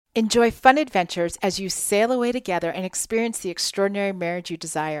Enjoy fun adventures as you sail away together and experience the extraordinary marriage you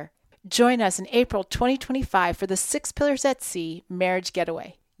desire. Join us in April 2025 for the Six Pillars at Sea Marriage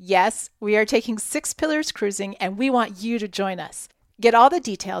Getaway. Yes, we are taking 6 Pillars cruising and we want you to join us. Get all the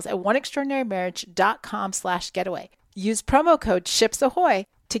details at oneextraordinarymarriage.com/getaway. Use promo code SHIPSAHOY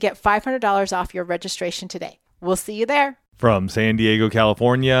to get $500 off your registration today. We'll see you there. From San Diego,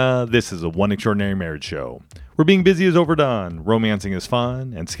 California, this is a One Extraordinary Marriage show. Where being busy is overdone, romancing is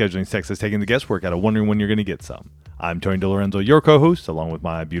fun, and scheduling sex is taking the guesswork out of wondering when you're going to get some. I'm Tony DiLorenzo, your co-host, along with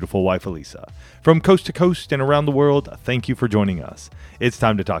my beautiful wife, Elisa. From coast to coast and around the world, thank you for joining us. It's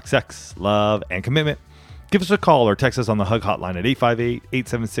time to talk sex, love, and commitment. Give us a call or text us on the HUG hotline at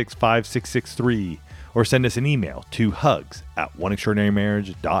 858-876-5663, or send us an email to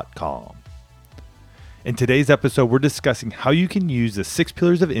hugs@oneextraordinarymarriage.com. In today's episode, we're discussing how you can use the 6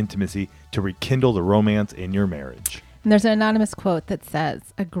 pillars of intimacy to rekindle the romance in your marriage. And there's an anonymous quote that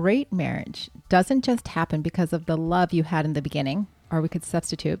says, "A great marriage doesn't just happen because of the love you had in the beginning, or we could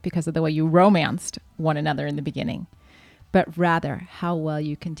substitute because of the way you romanced one another in the beginning, but rather how well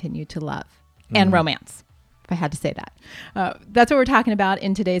you continue to love and romance." If I had to say that. That's what we're talking about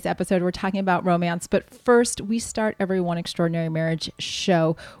in today's episode. We're talking about romance. But first, we start every One Extraordinary Marriage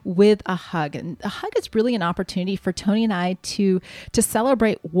show with a hug. And a hug is really an opportunity for Tony and I to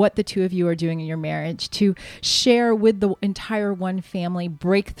celebrate what the two of you are doing in your marriage, to share with the entire One Family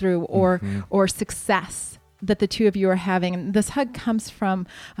breakthrough or success that the two of you are having. And this hug comes from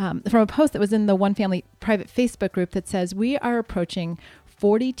a post that was in the One Family private Facebook group that says, "We are approaching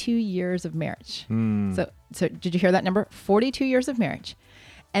 42 years of marriage." So did you hear that number? 42 years of marriage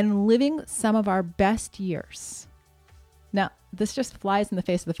and living some of our best years. Now, this just flies in the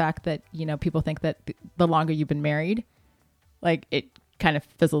face of the fact that, people think that the longer you've been married, like it kind of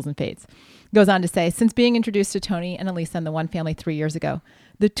fizzles and fades. Goes on to say, "Since being introduced to Tony and Elisa and the One Family 3 years ago,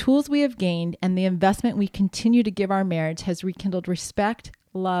 the tools we have gained and the investment we continue to give our marriage has rekindled respect,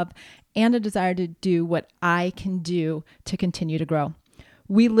 love, and a desire to do what I can do to continue to grow.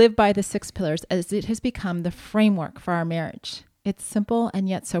 We live by the 6 pillars as it has become the framework for our marriage. It's simple and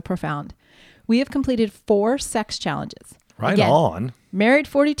yet so profound. We have completed 4 sex challenges." Right Again, on. Married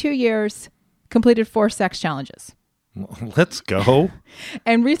 42 years, completed 4 sex challenges. Let's go.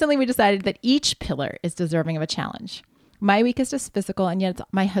 And recently we decided that each pillar is deserving of a challenge. My weakest is physical, and yet it's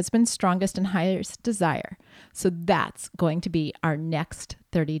my husband's strongest and highest desire. So that's going to be our next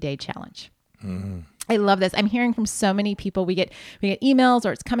 30-day challenge. I love this. I'm hearing from so many people. We get emails,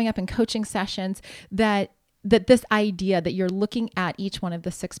 or it's coming up in coaching sessions, that this idea that you're looking at each one of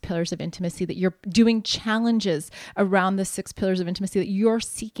the 6 pillars of intimacy, that you're doing challenges around the 6 pillars of intimacy, that you're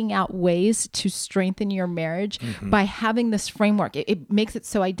seeking out ways to strengthen your marriage by having this framework. It makes it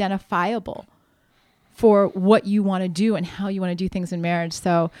so identifiable for what you want to do and how you want to do things in marriage.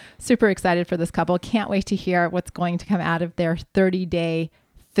 So super excited for this couple. Can't wait to hear what's going to come out of their 30-day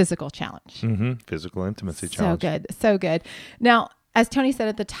physical challenge. Physical intimacy challenge. So good. Now, as Tony said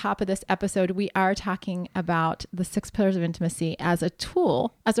at the top of this episode, we are talking about the 6 pillars of intimacy as a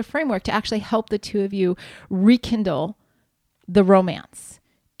tool, as a framework to actually help the two of you rekindle the romance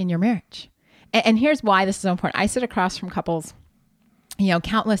in your marriage. And here's why this is so important. I sit across from couples,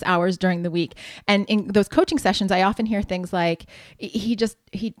 countless hours during the week. And in those coaching sessions, I often hear things like, he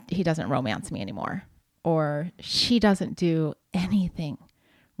doesn't romance me anymore, or she doesn't do anything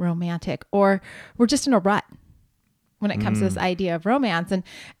romantic, or we're just in a rut when it comes to this idea of romance.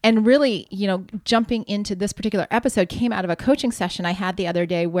 And really, jumping into this particular episode came out of a coaching session I had the other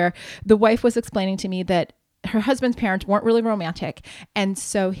day, where the wife was explaining to me that her husband's parents weren't really romantic. And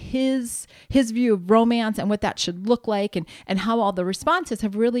so his view of romance and what that should look like, and how all the responses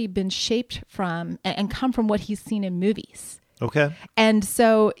have really been shaped from and come from what he's seen in movies. Okay. And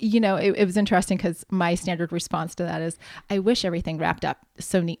so, it was interesting because my standard response to that is, I wish everything wrapped up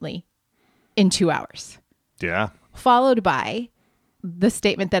so neatly in 2 hours. Yeah. Followed by the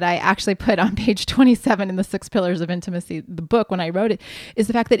statement that I actually put on page 27 in the 6 pillars of intimacy, the book, when I wrote it, is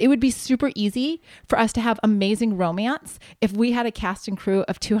the fact that it would be super easy for us to have amazing romance if we had a cast and crew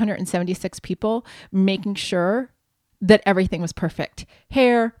of 276 people making sure that everything was perfect.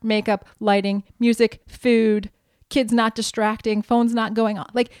 Hair, makeup, lighting, music, food, kids not distracting, phones not going on.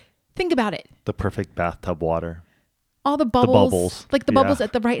 Like, think about it. The perfect bathtub water. All the bubbles. Like the bubbles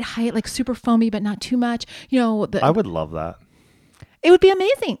at the right height, like super foamy, but not too much. I would love that. It would be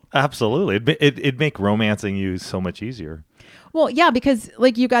amazing. Absolutely. It'd make romancing you so much easier. Well, yeah, because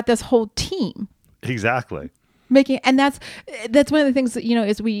you got this whole team. Exactly. And that's one of the things that,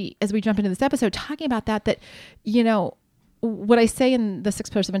 as we jump into this episode, talking about that, what I say in the 6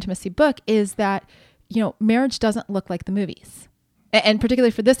 Pillars of Intimacy book is that, marriage doesn't look like the movies. And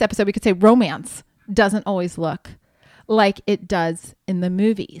particularly for this episode, we could say romance doesn't always look like it does in the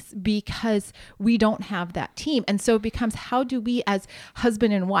movies because we don't have that team. And so it becomes, how do we as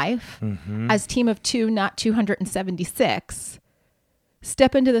husband and wife, as team of two, not 276,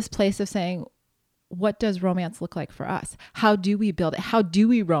 step into this place of saying, what does romance look like for us? How do we build it? How do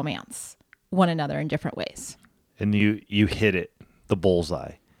we romance one another in different ways? And you hit it, the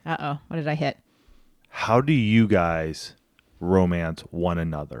bullseye. Uh-oh, what did I hit? How do you guys romance one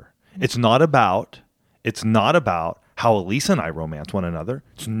another? It's not about how Elisa and I romance one another.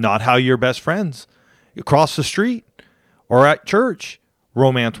 It's not how your best friends across the street or at church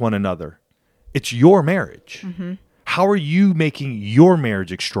romance one another. It's your marriage. How are you making your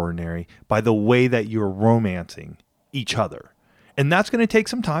marriage extraordinary? By the way that you're romancing each other. And that's going to take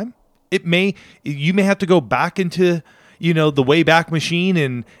some time. You may have to go back into, the Wayback Machine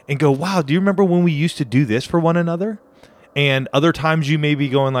and go, wow, do you remember when we used to do this for one another? And other times you may be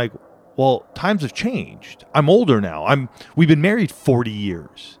going like, well, times have changed. I'm older now. We've been married 40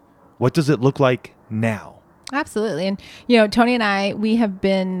 years. What does it look like now? Absolutely. And, Tony and I, we have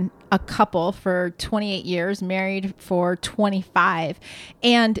been a couple for 28 years, married for 25.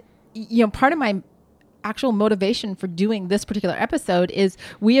 And, part of my actual motivation for doing this particular episode is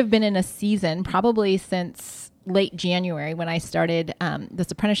we have been in a season probably since late January when I started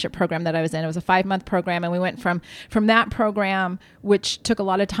this apprenticeship program that I was in. It was a 5-month program, and we went from that program, which took a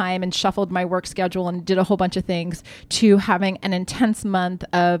lot of time and shuffled my work schedule and did a whole bunch of things, to having an intense month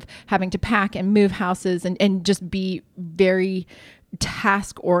of having to pack and move houses and just be very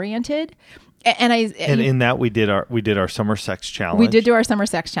task oriented. And in that we did our summer sex challenge. We did do our summer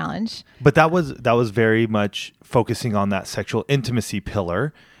sex challenge, but that was very much focusing on that sexual intimacy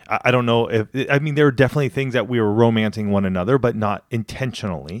pillar. I don't know there were definitely things that we were romancing one another, but not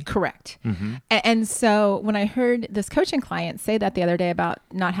intentionally. Correct. And so when I heard this coaching client say that the other day about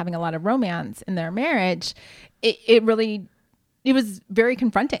not having a lot of romance in their marriage, it was very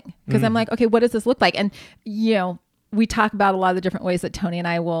confronting because I'm like, okay, what does this look like? And, we talk about a lot of the different ways that Tony and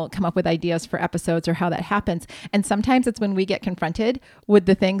I will come up with ideas for episodes or how that happens. And sometimes it's when we get confronted with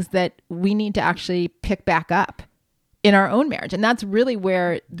the things that we need to actually pick back up in our own marriage. And that's really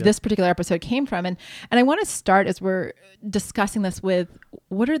where this particular episode came from. And I want to start as we're discussing this with,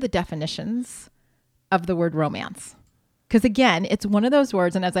 what are the definitions of the word romance? Because again, it's one of those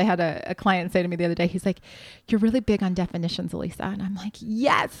words. And as I had a client say to me the other day, he's like, you're really big on definitions, Elisa. And I'm like,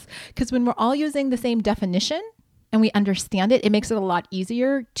 yes. Because when we're all using the same definition and we understand it, it makes it a lot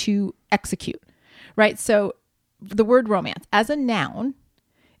easier to execute, right? So the word romance as a noun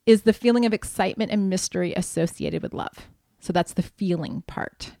is the feeling of excitement and mystery associated with love. So that's the feeling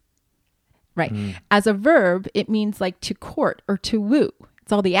part, right? As a verb, it means like to court or to woo.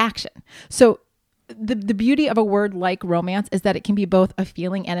 It's all the action. So the beauty of a word like romance is that it can be both a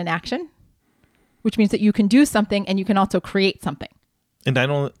feeling and an action, which means that you can do something and you can also create something. And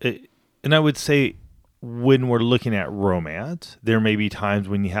I would say when we're looking at romance, there may be times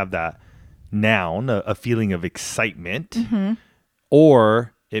when you have that noun, a feeling of excitement,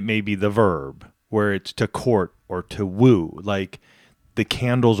 or it may be the verb where it's to court or to woo. Like the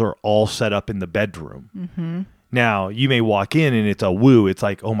candles are all set up in the bedroom. Now you may walk in and it's a woo. It's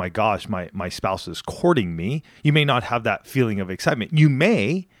like, oh my gosh, my spouse is courting me. You may not have that feeling of excitement. You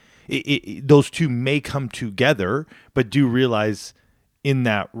may, those two may come together, but do realize in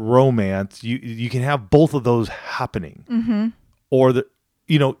that romance, you can have both of those happening, or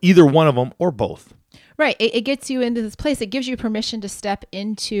either one of them or both. Right. It gets you into this place. It gives you permission to step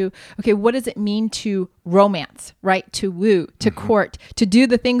into, okay, what does it mean to romance, right? To woo, to court, to do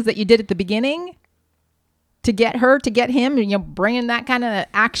the things that you did at the beginning, to get her, to get him, bringing that kind of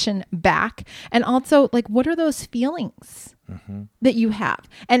action back. And also, like, what are those feelings that you have?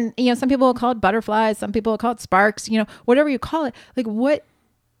 And, some people will call it butterflies. Some people will call it sparks, whatever you call it. Like,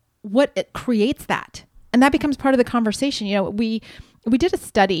 what it creates that? And that becomes part of the conversation. We did a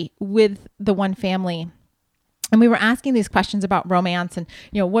study with the one family, and we were asking these questions about romance and,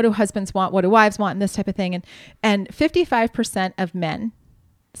 what do husbands want? What do wives want? And this type of thing. And 55% of men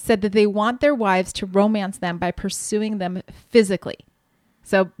said that they want their wives to romance them by pursuing them physically.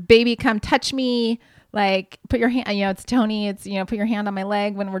 So, baby, come touch me. Like, put your hand, it's Tony. It's, put your hand on my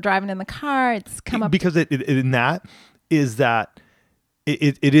leg when we're driving in the car. It's come up. Because it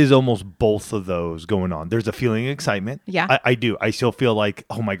is almost both of those going on. There's a feeling of excitement. Yeah. I do. I still feel like,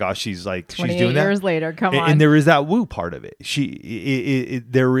 oh my gosh, she's doing that. 28 years later, come on. And there is that woo part of it.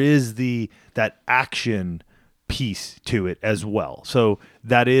 There is that action piece to it as well. So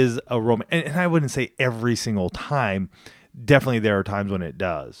that is a romance. And I wouldn't say every single time. Definitely there are times when it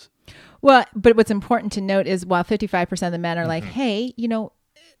does. Well, but what's important to note is while 55% of the men are like, hey,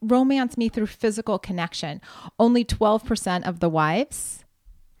 romance me through physical connection, only 12% of the wives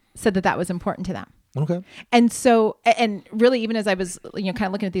said that was important to them. Okay. And so, and really, even as I was, kind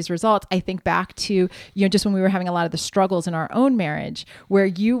of looking at these results, I think back to, just when we were having a lot of the struggles in our own marriage, where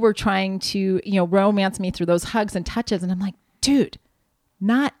you were trying to, romance me through those hugs and touches. And I'm like, dude,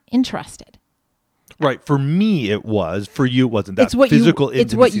 not interested. Right. For me, it was. For you, it wasn't. That it's what physical intimacy.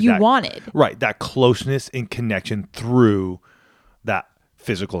 It's what you wanted. Right. That closeness and connection through that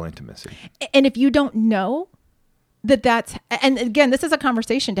physical intimacy. And if you don't know that's, and again, this is a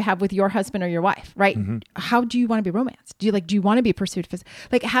conversation to have with your husband or your wife, right? Mm-hmm. How do you want to be romanced? Do you want to be pursued?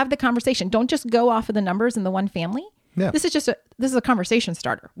 Have the conversation. Don't just go off of the numbers in the one family. Yeah. This is a conversation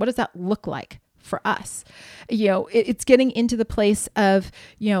starter. What does that look like for us? It's getting into the place of,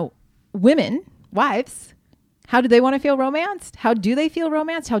 women, wives, how do they want to feel romanced? How do they feel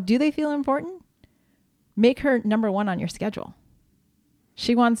romanced? How do they feel important? Make her number one on your schedule.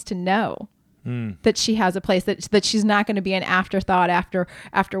 She wants to know that she has a place, that she's not going to be an afterthought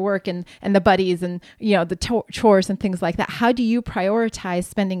after work and the buddies and, the chores and things like that. How do you prioritize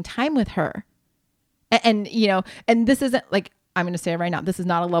spending time with her? And this isn't like, I'm going to say it right now, this is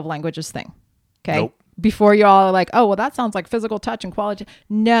not a love languages thing. Okay. Nope. Before you all are like, oh, well, that sounds like physical touch and quality.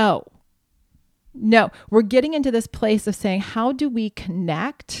 No, we're getting into this place of saying, how do we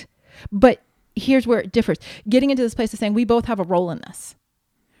connect? But here's where it differs. Getting into this place of saying we both have a role in this.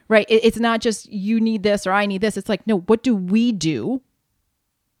 Right. It's not just you need this or I need this. It's like, no, what do we do?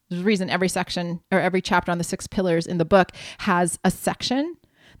 There's a reason every section or every chapter on the 6 pillars in the book has a section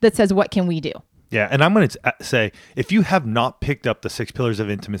that says, what can we do? Yeah. And I'm going to say, if you have not picked up the 6 pillars of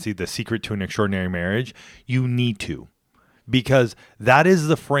intimacy, the secret to an extraordinary marriage, you need to, because that is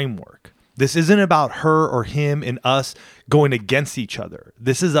the framework. This isn't about her or him and us going against each other.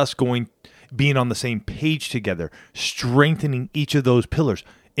 This is us being on the same page together, strengthening each of those pillars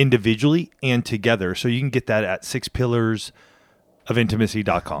individually and together. So you can get that at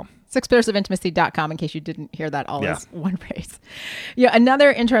 6pillarsofintimacy.com. 6pillarsofintimacy.com, in case you didn't hear that all as one phrase. Another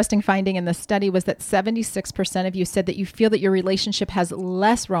interesting finding in the study was that 76% of you said that you feel that your relationship has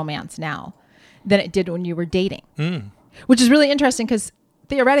less romance now than it did when you were dating, which is really interesting because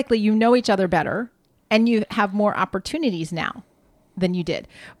theoretically you know each other better and you have more opportunities now than you did.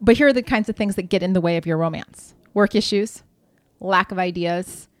 But here are the kinds of things that get in the way of your romance: work issues, lack of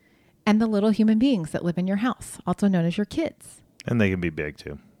ideas, and the little human beings that live in your house, also known as your kids. And they can be big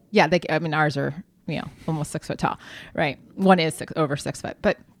too. Yeah, ours are, almost 6 foot tall, right? One is over 6 foot.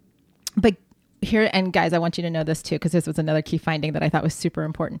 But here, and guys, I want you to know this too, because this was another key finding that I thought was super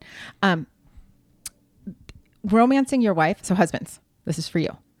important. Romancing your wife, so husbands, this is for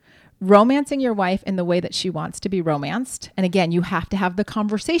you. Romancing your wife in the way that she wants to be romanced. And again, you have to have the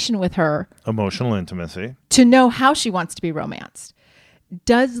conversation with her. Emotional intimacy. To know how she wants to be romanced.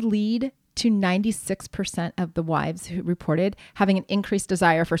 Does lead to 96% of the wives who reported having an increased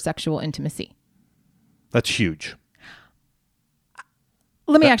desire for sexual intimacy. That's huge.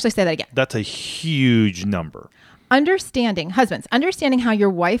 Let me actually say that again. That's a huge number. Husbands, understanding how your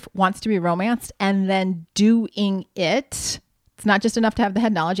wife wants to be romanced and then doing it. It's not just enough to have the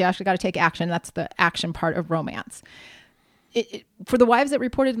head knowledge. You actually got to take action. That's the action part of romance. For the wives that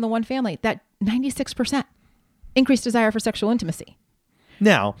reported in the one family, that 96% increased desire for sexual intimacy.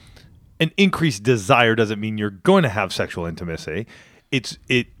 Now, an increased desire doesn't mean you're going to have sexual intimacy.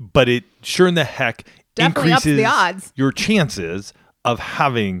 But it sure in the heck definitely increases ups the odds. Your chances of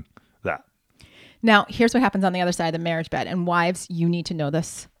having that. Now, here's what happens on the other side of the marriage bed. And wives, you need to know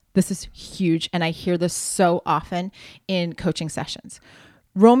this. This is huge. And I hear this so often in coaching sessions.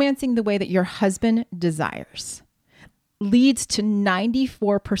 Romancing the way that your husband desires leads to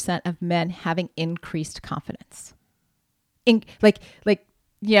 94% of men having increased confidence. In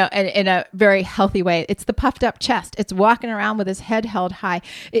a very healthy way. It's the puffed up chest. It's walking around with his head held high.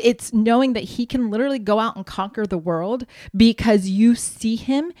 It's knowing that he can literally go out and conquer the world because you see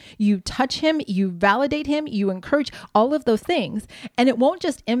him, you touch him, you validate him, you encourage all of those things. And it won't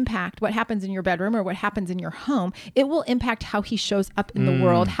just impact what happens in your bedroom or what happens in your home. It will impact how he shows up in the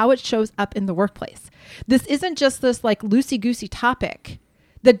world, how it shows up in the workplace. This isn't just this like loosey-goosey topic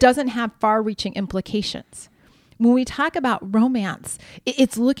that doesn't have far-reaching implications. When we talk about romance,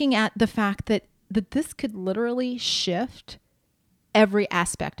 it's looking at the fact that this could literally shift every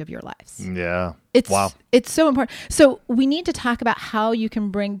aspect of your lives. Yeah. Wow. It's so important. So we need to talk about how you can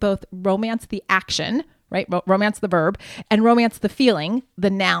bring both romance, the action, right? Romance, the verb, and romance, the feeling,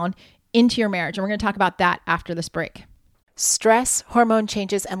 the noun, into your marriage. And we're going to talk about that after this break. Stress, hormone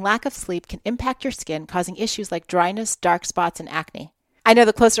changes, and lack of sleep can impact your skin, causing issues like dryness, dark spots, and acne. I know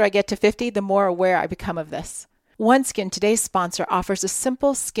the closer I get to 50, the more aware I become of this. OneSkin, today's sponsor, offers a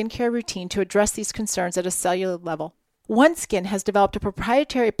simple skincare routine to address these concerns at a cellular level. OneSkin has developed a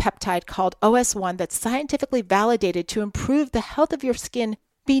proprietary peptide called OS1 that's scientifically validated to improve the health of your skin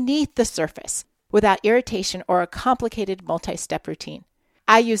beneath the surface without irritation or a complicated multi-step routine.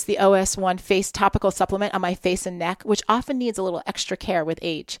 I use the OS1 face topical supplement on my face and neck, which often needs a little extra care with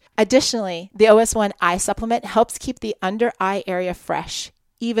age. Additionally, the OS1 eye supplement helps keep the under eye area fresh,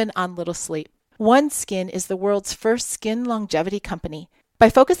 even on little sleep. OneSkin is the world's first skin longevity company. By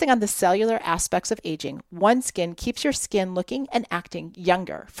focusing on the cellular aspects of aging, OneSkin keeps your skin looking and acting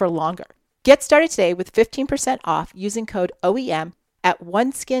younger for longer. Get started today with 15% off using code OEM at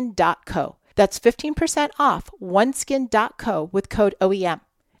oneskin.co. That's 15% off oneskin.co with code OEM.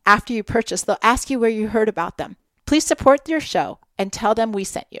 After you purchase, they'll ask you where you heard about them. Please support their show and tell them we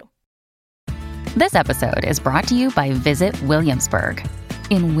sent you. This episode is brought to you by Visit Williamsburg.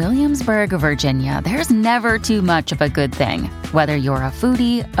 In Williamsburg, Virginia, there's never too much of a good thing. Whether you're a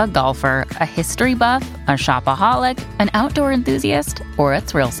foodie, a golfer, a history buff, a shopaholic, an outdoor enthusiast, or a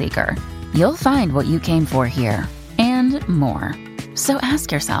thrill seeker, you'll find what you came for here and more. So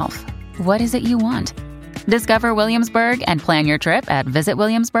ask yourself, what is it you want? Discover Williamsburg and plan your trip at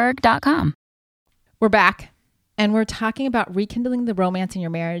visitwilliamsburg.com. We're back, and we're talking about rekindling the romance in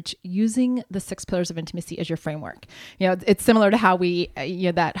your marriage using the 6 pillars of intimacy as your framework. You know, it's similar to how we,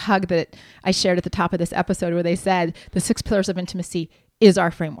 that hug that I shared at the top of this episode where they said the 6 pillars of intimacy is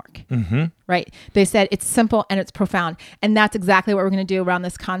our framework, right? They said it's simple and it's profound. And that's exactly what we're going to do around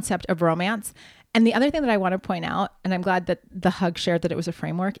this concept of romance. And the other thing that I want to point out, and I'm glad that the hug shared that it was a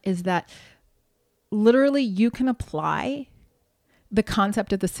framework, is that literally you can apply the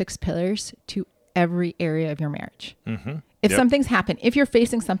concept of the 6 pillars to every area of your marriage. If something's happened, if you're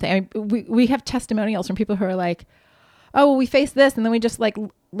facing something, I mean, we have testimonials from people who are like, oh, well, we faced this. And then we just like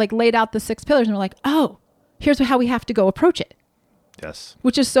laid out the 6 pillars and we're like, oh, here's how we have to go approach it. Yes.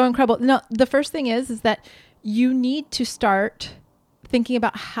 Which is so incredible. No, the first thing is that you need to start thinking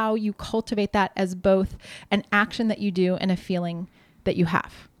about how you cultivate that as both an action that you do and a feeling that you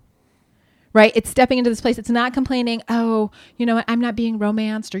have, right? It's stepping into this place. It's not complaining, oh, you know what, I'm not being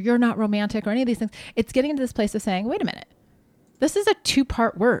romanced or you're not romantic or any of these things. It's getting into this place of saying, wait a minute, this is a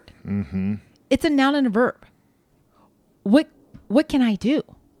 2-part word. It's a noun and a verb. What can I do?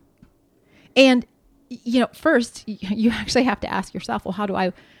 And, first you actually have to ask yourself, well, how do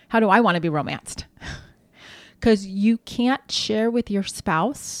I want to be romanced? Because you can't share with your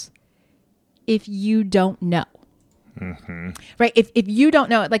spouse if you don't know, right? If you don't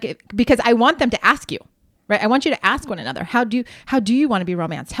know, because I want them to ask you, right? I want you to ask one another, how do you want to be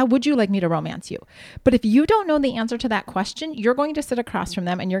romanced? How would you like me to romance you? But if you don't know the answer to that question, you're going to sit across from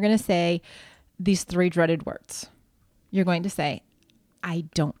them and you're going to say these 3 dreaded words. You're going to say, I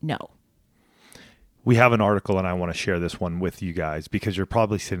don't know. We have an article and I want to share this one with you guys because you're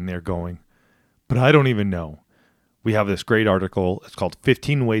probably sitting there going, but I don't even know. We have this great article. It's called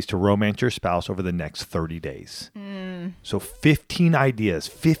 15 Ways to Romance Your Spouse Over the Next 30 Days. So 15 ideas,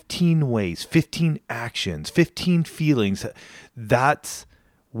 15 ways, 15 actions, 15 feelings. That's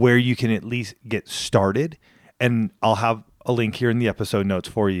where you can at least get started. And I'll have a link here in the episode notes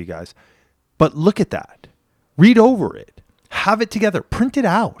for you guys. But look at that. Read over it. Have it together. Print it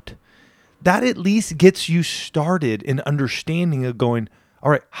out. That at least gets you started in understanding of going, all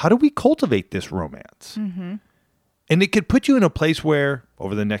right, how do we cultivate this romance? And it could put you in a place where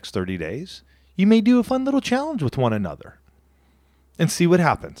over the next 30 days, you may do a fun little challenge with one another and see what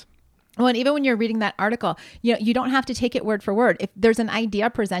happens. Well, and even when you're reading that article, you don't have to take it word for word. If there's an idea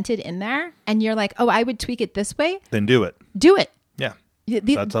presented in there and you're like, oh, I would tweak it this way. Then do it. Do it. Yeah.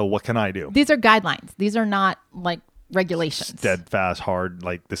 That's a what can I do? These are guidelines. These are not like regulations. Steadfast, hard,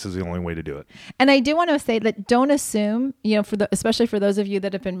 like this is the only way to do it. And I do want to say that don't assume, especially for those of you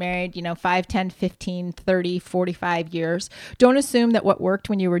that have been married, 5, 10, 15, 30, 45 years, don't assume that what worked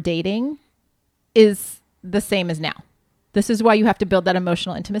when you were dating is the same as now. This is why you have to build that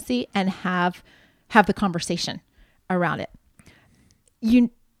emotional intimacy and have the conversation around it. You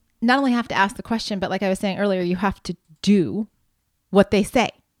not only have to ask the question, but like I was saying earlier, you have to do what they say,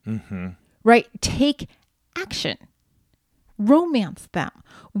 right? Take action. Romance them,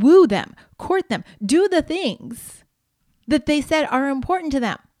 woo them, court them, do the things that they said are important to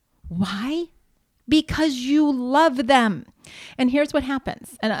them. Why? Because you love them. And here's what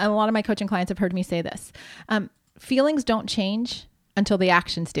happens. And a lot of my coaching clients have heard me say this. Feelings don't change until the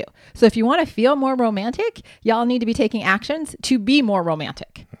actions do. So if you want to feel more romantic, y'all need to be taking actions to be more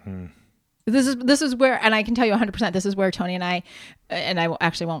romantic. This is where, and I can tell you 100%, this is where Tony and I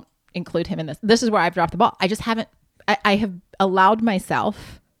actually won't include him in this. This is where I've dropped the ball. I I have allowed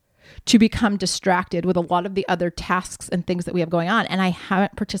myself to become distracted with a lot of the other tasks and things that we have going on. And I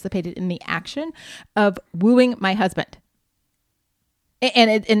haven't participated in the action of wooing my husband.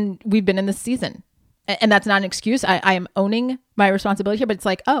 And we've been in this season. And that's not an excuse. I am owning my responsibility here, but it's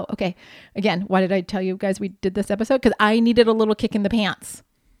like, oh, okay. Again, why did I tell you guys we did this episode? Because I needed a little kick in the pants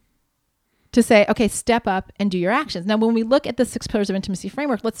to say, okay, step up and do your actions. Now, when we look at the 6 pillars of intimacy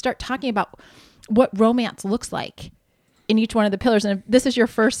framework, let's start talking about what romance looks like in each one of the pillars. And if this is your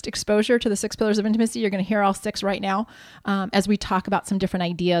first exposure to the 6 pillars of intimacy, you're going to hear all 6 right now as we talk about some different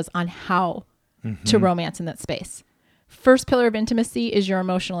ideas on how to romance in that space. First pillar of intimacy is your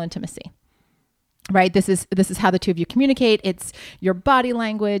emotional intimacy. Right? This is how the two of you communicate. It's your body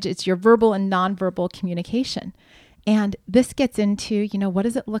language. It's your verbal and nonverbal communication. And this gets into, what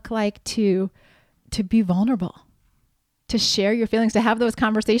does it look like to be vulnerable, to share your feelings, to have those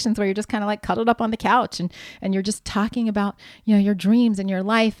conversations where you're just kind of like cuddled up on the couch and you're just talking about, your dreams and your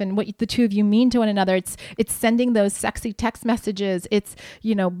life and what the two of you mean to one another. It's sending those sexy text messages. It's,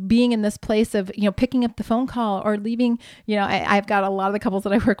 being in this place of, picking up the phone call or leaving, I've got a lot of the couples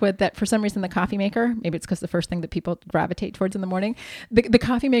that I work with that for some reason the coffee maker, maybe it's because the first thing that people gravitate towards in the morning, the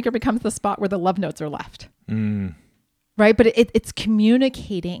coffee maker becomes the spot where the love notes are left. Right? But it's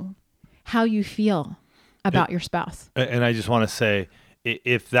communicating how you feel about your spouse. And I just want to say,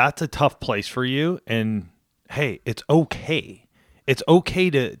 if that's a tough place for you, and hey, it's okay. It's okay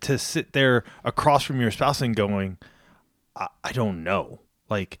to sit there across from your spouse and going, I don't know.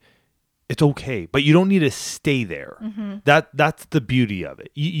 Like, it's okay, but you don't need to stay there. That's the beauty of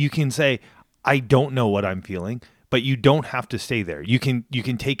it. You can say, I don't know what I'm feeling, but you don't have to stay there. You can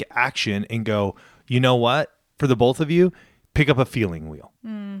take action and go, you know what? For the both of you, pick up a feeling wheel,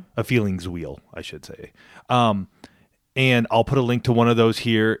 a feelings wheel, I should say. And I'll put a link to one of those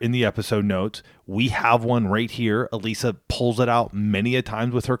here in the episode notes. We have one right here. Elisa pulls it out many a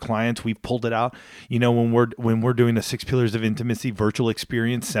times with her clients. We've pulled it out. When we're doing the 6 Pillars of Intimacy virtual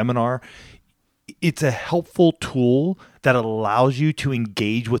experience seminar, it's a helpful tool that allows you to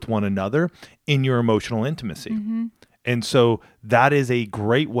engage with one another in your emotional intimacy. And so that is a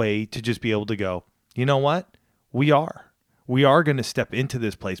great way to just be able to go, you know what? We are going to step into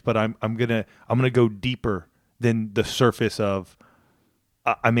this place, but I'm going to go deeper than the surface of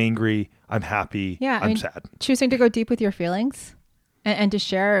I'm angry, I'm happy, I'm sad. Choosing to go deep with your feelings and to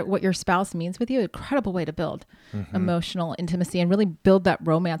share what your spouse means with you, an incredible way to build emotional intimacy and really build that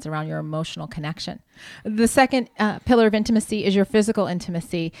romance around your emotional connection. The second pillar of intimacy is your physical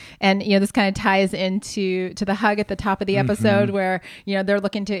intimacy. And, this kind of ties into the hug at the top of the episode where, they're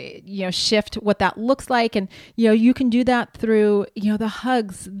looking to, shift what that looks like. And, you can do that through, the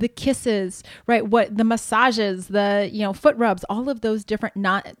hugs, the kisses, right? The massages, the, foot rubs, all of those different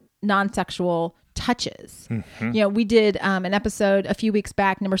non-sexual touches. We did an episode a few weeks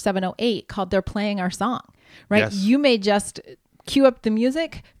back, number 708, called They're Playing Our Song, right? Yes. You may just cue up the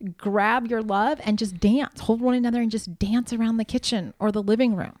music, grab your love and just dance, hold one another and just dance around the kitchen or the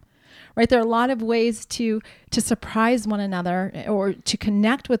living room, right? There are a lot of ways to surprise one another or to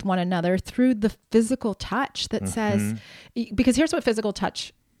connect with one another through the physical touch that says, because here's what physical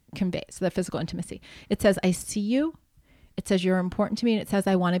touch conveys, the physical intimacy. It says, I see you. It says you're important to me, and it says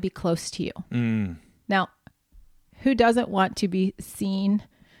I want to be close to you. Now, who doesn't want to be seen,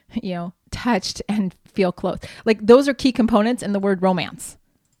 touched and feel close? Like, those are key components in the word romance,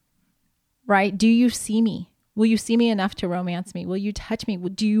 right? Do you see me? Will you see me enough to romance me? Will you touch me?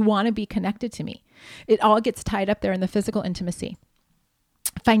 Do you want to be connected to me? It all gets tied up there in the physical intimacy.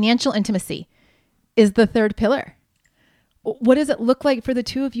 Financial intimacy is the third pillar. What does it look like for the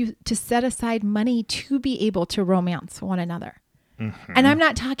two of you to set aside money to be able to romance one another? And I'm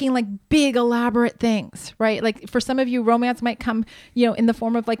not talking like big elaborate things, right? Like for some of you, romance might come, in the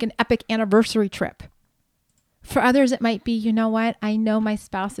form of like an epic anniversary trip. For others, it might be, you know what? I know my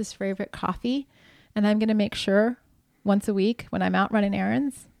spouse's favorite coffee, and I'm going to make sure once a week when I'm out running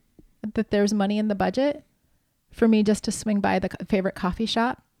errands that there's money in the budget for me just to swing by the favorite coffee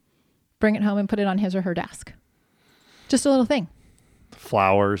shop, bring it home and put it on his or her desk. Just a little thing.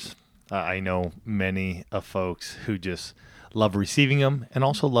 Flowers. I know many of folks who just love receiving them and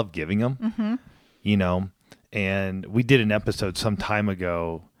also love giving them, and we did an episode some time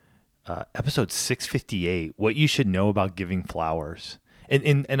ago, episode 658, what you should know about giving flowers.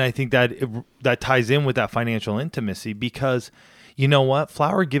 And I think that ties in with that financial intimacy because you know what?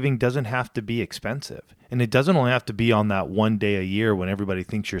 Flower giving doesn't have to be expensive. And it doesn't only have to be on that one day a year when everybody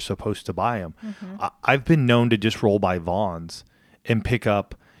thinks you're supposed to buy them. I've been known to just roll by Vaughn's and pick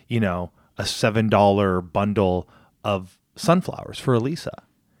up, a $7 bundle of sunflowers for Elisa.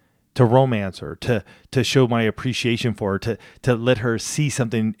 romance her, to show my appreciation for her, to let her see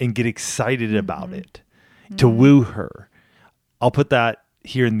something and get excited about it, to woo her. I'll put that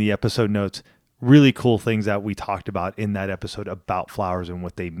here in the episode notes. Really cool things that we talked about in that episode about flowers and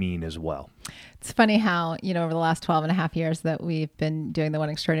what they mean as well. It's funny how, over the last 12 and a half years that we've been doing the One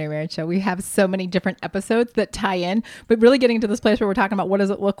Extraordinary Marriage Show, we have so many different episodes that tie in, but really getting to this place where we're talking about what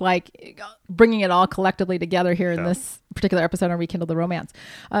does it look like, bringing it all collectively together here in this particular episode on Rekindle the Romance.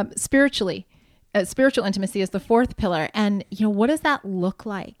 Spiritual intimacy is the fourth pillar. And, what does that look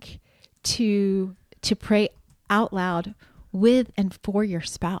like to pray out loud with and for your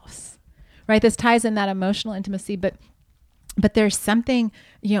spouse? Right? This ties in that emotional intimacy, but there's something,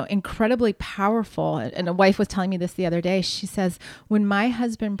 incredibly powerful. And a wife was telling me this the other day. She says, when my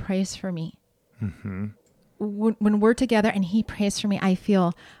husband prays for me, when we're together and he prays for me, I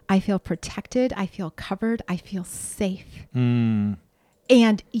feel protected. I feel covered. I feel safe.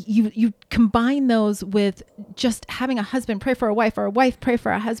 And you combine those with just having a husband pray for a wife or a wife pray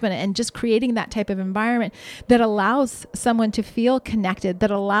for a husband, and just creating that type of environment that allows someone to feel connected, that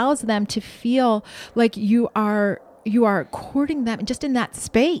allows them to feel like you are courting them just in that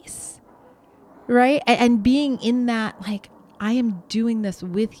space, right? And being in that, like, I am doing this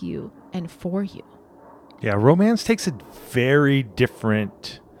with you and for you. Yeah, romance takes a very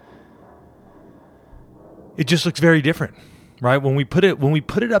different, it just looks very different. Right? When we put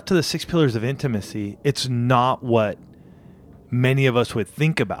it up to the 6 pillars of intimacy, it's not what many of us would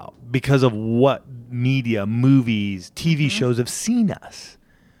think about because of what media, movies, TV shows have seen us.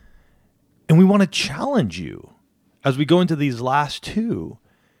 And we want to challenge you as we go into these last 2.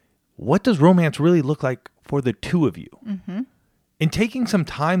 What does romance really look like for the 2 of you? And taking some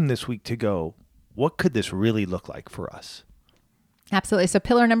time this week to go, what could this really look like for us? Absolutely. So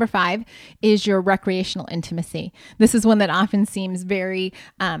pillar number 5 is your recreational intimacy. This is one that often seems very,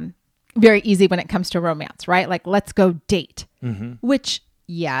 very easy when it comes to romance, right? Like, let's go date, which,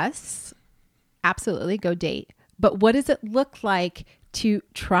 yes, absolutely, go date. But what does it look like to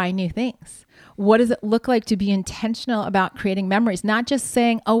try new things? What does it look like to be intentional about creating memories? Not just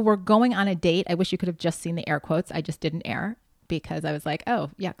saying, oh, we're going on a date. I wish you could have just seen the air quotes. I just didn't air because I was like, oh,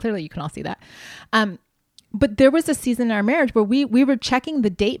 yeah, clearly you can all see that. But there was a season in our marriage where we were checking the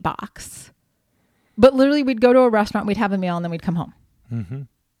date box, but literally we'd go to a restaurant, we'd have a meal, and then we'd come home.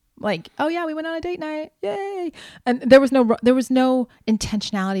 Like, oh yeah, we went on a date night. Yay. And there was no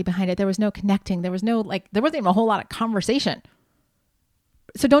intentionality behind it. There was no connecting. There wasn't even a whole lot of conversation.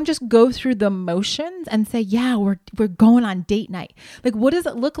 So don't just go through the motions and say, yeah, we're going on date night. Like, what does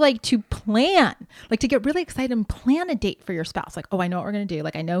it look like to plan? Like, to get really excited and plan a date for your spouse. Like, oh, I know what we're going to do.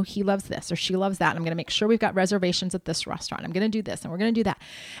 Like, I know he loves this or she loves that. And I'm going to make sure we've got reservations at this restaurant. I'm going to do this and we're going to do that.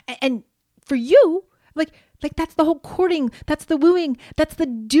 And for you, like that's the whole courting. That's the wooing. That's the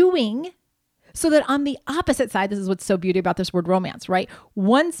doing. So that on the opposite side, this is what's so beautiful about this word romance, right?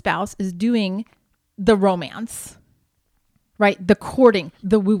 One spouse is doing the romance, right? The courting,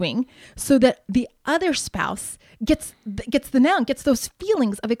 the wooing, so that the other spouse gets the noun, gets those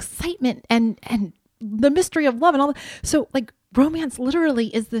feelings of excitement and the mystery of love and all that. So like romance literally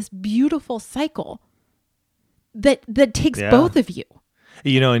is this beautiful cycle that takes both of you.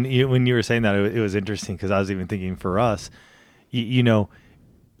 When you were saying that, it was interesting because I was even thinking for us, we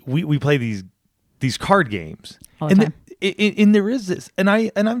play these card games all the time. And there is this, and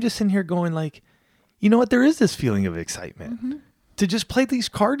I'm just sitting here going like, you know what? There is this feeling of excitement to just play these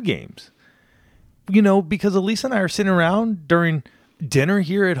card games, because Elisa and I are sitting around during dinner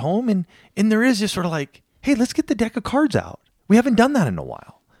here at home and there is just sort of like, hey, let's get the deck of cards out. We haven't done that in a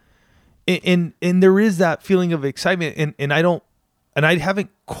while. And there is that feeling of excitement and I haven't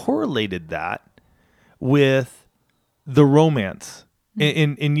correlated that with the romance.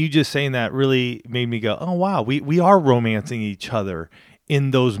 And you just saying that really made me go, oh, wow, we are romancing each other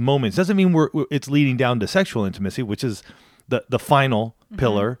in those moments. Doesn't mean it's leading down to sexual intimacy, which is the final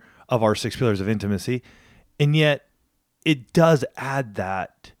pillar of our 6 pillars of intimacy. And yet it does add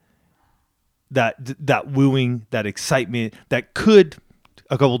that wooing, that excitement that could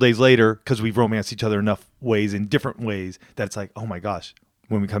a couple days later, because we've romanced each other enough ways in different ways that it's like, oh my gosh,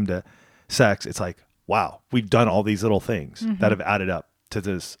 when we come to sex, it's like, wow, we've done all these little things that have added up to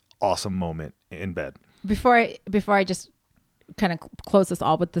this awesome moment in bed. Before I just kind of close this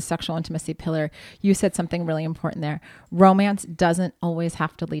all with the sexual intimacy pillar, you said something really important there. Romance doesn't always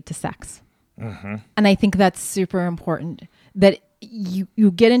have to lead to sex. And I think that's super important, that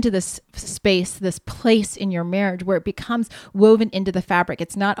you get into this space, this place in your marriage where it becomes woven into the fabric.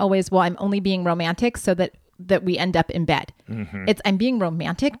 It's not always, well, I'm only being romantic so that that we end up in bed. It's I'm being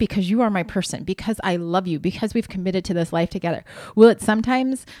romantic because you are my person, because I love you, because we've committed to this life together. Will it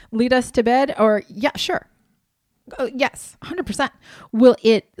sometimes lead us to bed? Or yeah, sure. Oh, yes, 100%. Will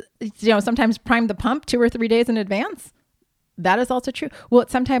it, sometimes prime the pump 2 or 3 days in advance? That is also true. Will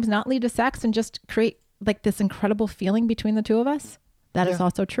it sometimes not lead to sex and just create like this incredible feeling between the two of us? That is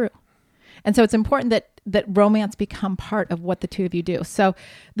also true. And so it's important that romance become part of what the two of you do. So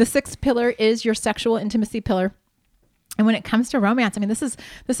the 6th pillar is your sexual intimacy pillar. And when it comes to romance, I mean, this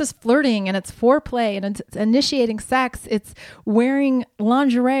is flirting, and it's foreplay, and it's initiating sex. It's wearing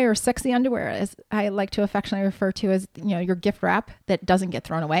lingerie or sexy underwear, as I like to affectionately refer to as, your gift wrap that doesn't get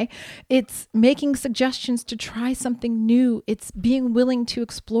thrown away. It's making suggestions to try something new. It's being willing to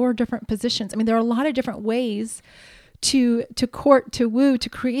explore different positions. I mean, there are a lot of different ways to court, to woo, to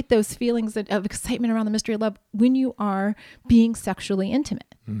create those feelings of excitement around the mystery of love when you are being sexually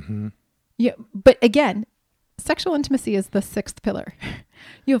intimate. Yeah, but again, sexual intimacy is the 6th pillar.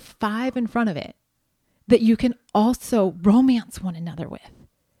 You have 5 in front of it that you can also romance one another with.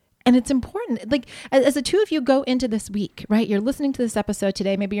 And it's important. Like as the two of you go into this week, right? You're listening to this episode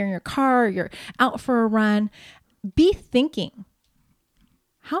today. Maybe you're in your car, or you're out for a run. Be thinking,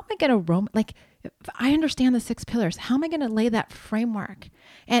 how am I going to romance? Like, if I understand the 6 pillars, how am I going to lay that framework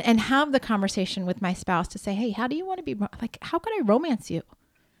and have the conversation with my spouse to say, hey, how do you want to be? Like, how can I romance you?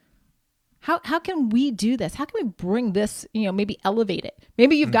 How can we do this? How can we bring this, maybe elevate it?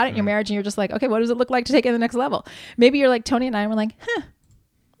 Maybe you've got it in your marriage and you're just like, okay, what does it look like to take it to the next level? Maybe you're like Tony and I, and we're like,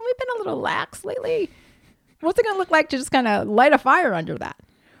 we've been a little lax lately. What's it going to look like to just kind of light a fire under that?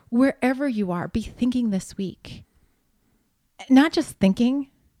 Wherever you are, be thinking this week. Not just thinking,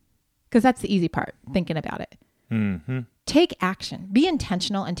 because that's the easy part, thinking about it. Take action. Be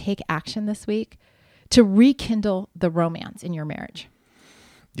intentional and take action this week to rekindle the romance in your marriage.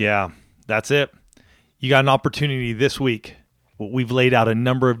 Yeah. That's it. You got an opportunity this week. We've laid out a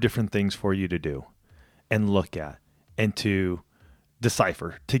number of different things for you to do and look at and to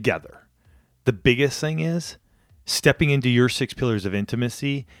decipher together. The biggest thing is stepping into your 6 pillars of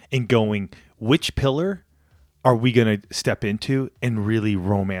intimacy and going, which pillar are we going to step into and really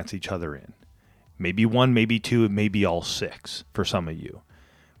romance each other in? Maybe 1, maybe 2, maybe all 6 for some of you.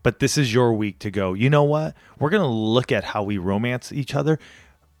 But this is your week to go, you know what? We're going to look at how we romance each other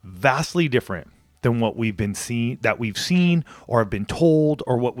vastly different than what we've seen or have been told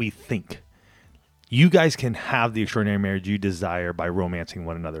or what we think. You guys can have the extraordinary marriage you desire by romancing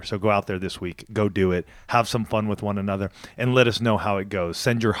one another. So go out there this week, go do it, have some fun with one another, and let us know how it goes.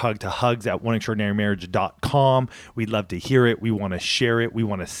 Send your hug to hugs@oneextraordinarymarriage.com. We'd love to hear it. We want to share it. We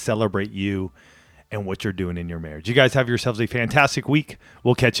want to celebrate you and what you're doing in your marriage. You guys have yourselves a fantastic week.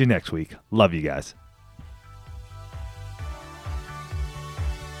 We'll catch you next week. Love you guys.